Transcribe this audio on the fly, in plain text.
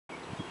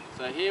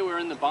So here we're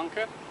in the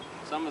bunker.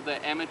 Some of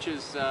the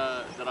amateurs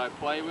that I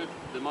play with,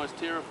 the most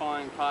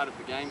terrifying part of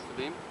the game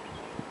for them.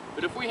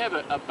 But if we have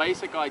a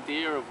basic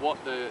idea of what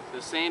the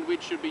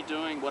sandwich should be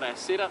doing, what our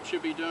setup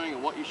should be doing,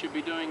 and what you should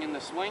be doing in the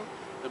swing,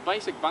 the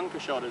basic bunker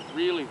shot is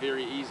really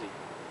very easy.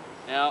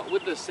 Now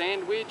with the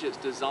sandwich, it's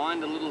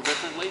designed a little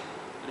differently.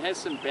 It has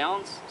some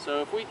bounce,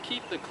 so if we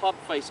keep the club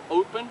face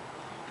open,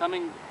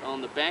 coming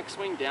on the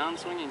backswing,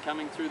 downswing, and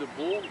coming through the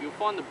ball, you'll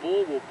find the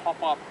ball will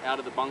pop up out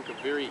of the bunker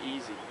very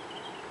easy.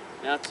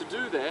 Now to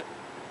do that,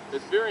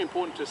 it's very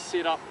important to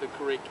set up the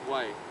correct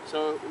way.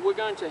 So we're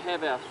going to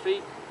have our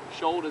feet,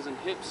 shoulders and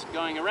hips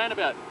going around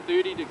about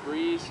 30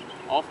 degrees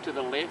off to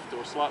the left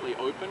or slightly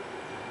open.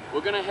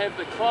 We're going to have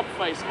the club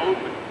face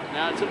open.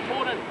 Now it's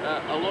important,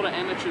 a lot of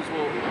amateurs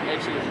will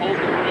actually hold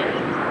the grip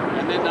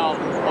and then they'll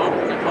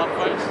open the club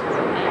face.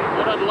 And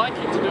what I'd like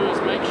you to do is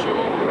make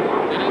sure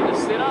that in the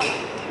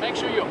setup, make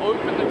sure you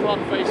open the club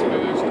face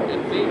first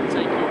and then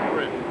take your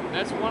grip.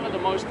 That's one of the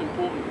most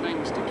important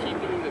things to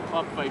keeping the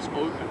club face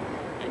open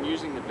and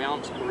using the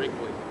bounce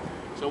correctly.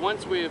 So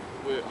once we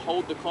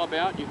hold the club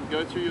out, you can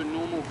go through your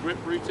normal grip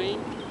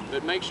routine,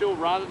 but make sure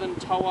rather than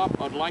toe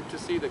up, I'd like to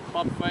see the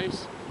club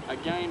face.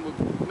 Again,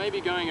 we're maybe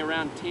going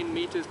around 10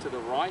 meters to the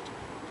right.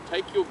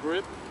 Take your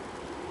grip,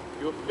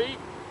 your feet,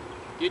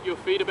 get your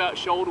feet about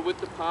shoulder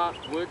width apart,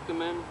 work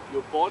them in.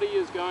 Your body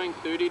is going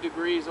 30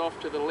 degrees off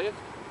to the left.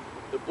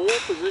 The ball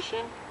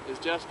position is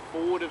just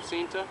forward of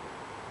center.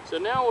 So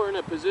now we're in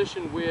a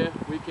position where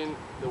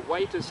the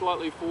weight is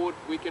slightly forward,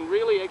 we can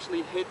really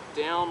actually hit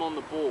down on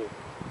the ball.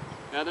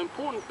 Now the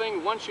important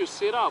thing, once you're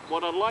set up,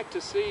 what I'd like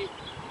to see,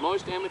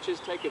 most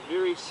amateurs take a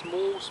very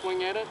small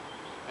swing at it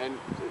and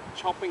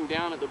chopping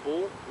down at the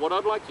ball. What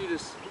I'd like you to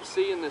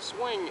see in the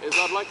swing is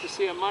I'd like to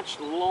see a much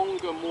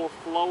longer, more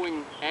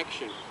flowing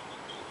action.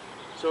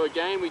 So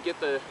again, we get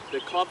the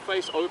club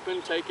face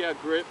open, take our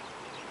grip,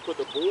 put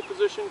the ball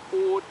position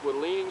forward, we're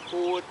leaning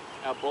forward,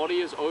 our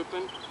body is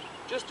open.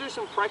 Just do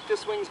some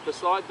practice swings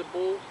beside the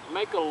ball,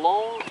 make a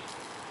long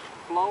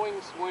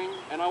flowing swing,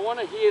 and I want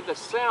to hear the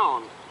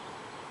sound.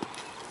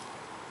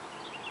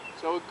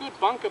 So a good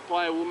bunker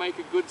player will make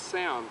a good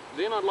sound.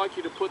 Then I'd like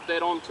you to put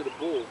that onto the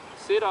ball.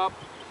 Set up,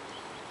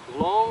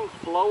 long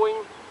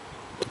flowing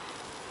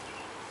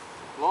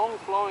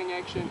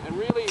action, and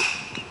really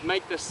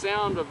make the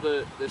sound of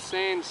the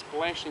sand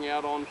splashing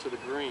out onto the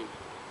green.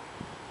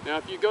 Now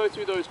if you go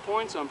through those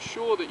points, I'm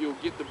sure that you'll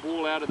get the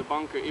ball out of the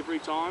bunker every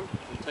time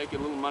and take a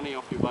little money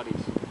off your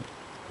buddies.